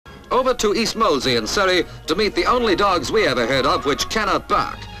Over to East Molsey in Surrey to meet the only dogs we ever heard of which cannot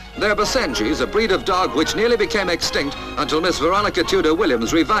bark. They're Basenjis, a breed of dog which nearly became extinct until Miss Veronica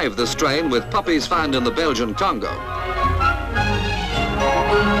Tudor-Williams revived the strain with puppies found in the Belgian Congo.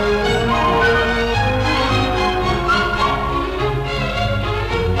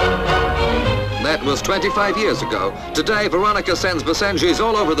 That was 25 years ago. Today, Veronica sends Basenjis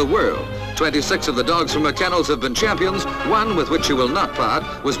all over the world. 26 of the dogs from her kennels have been champions. One, with which she will not part,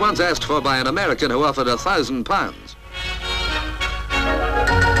 was once asked for by an American who offered £1,000.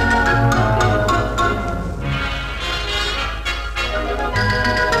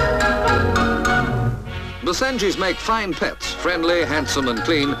 Basenjis make fine pets, friendly, handsome and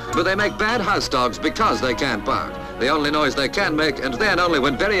clean, but they make bad house dogs because they can't bark. The only noise they can make, and then only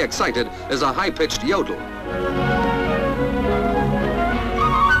when very excited, is a high-pitched yodel.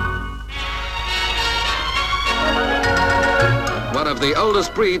 One of the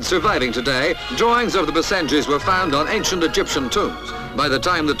oldest breeds surviving today, drawings of the Basenjis were found on ancient Egyptian tombs. By the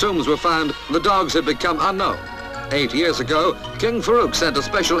time the tombs were found, the dogs had become unknown. 8 years ago, King Farouk sent a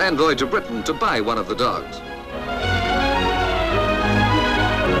special envoy to Britain to buy one of the dogs.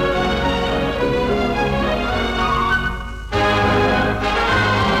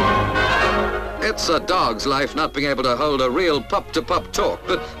 It's a dog's life not being able to hold a real pup-to-pup talk,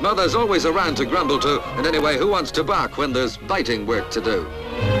 but mother's always around to grumble to, and anyway, who wants to bark when there's biting work to do?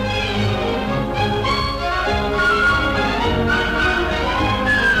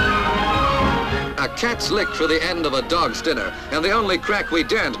 A cat's lick for the end of a dog's dinner, and the only crack we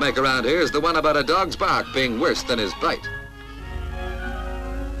daren't make around here is the one about a dog's bark being worse than his bite.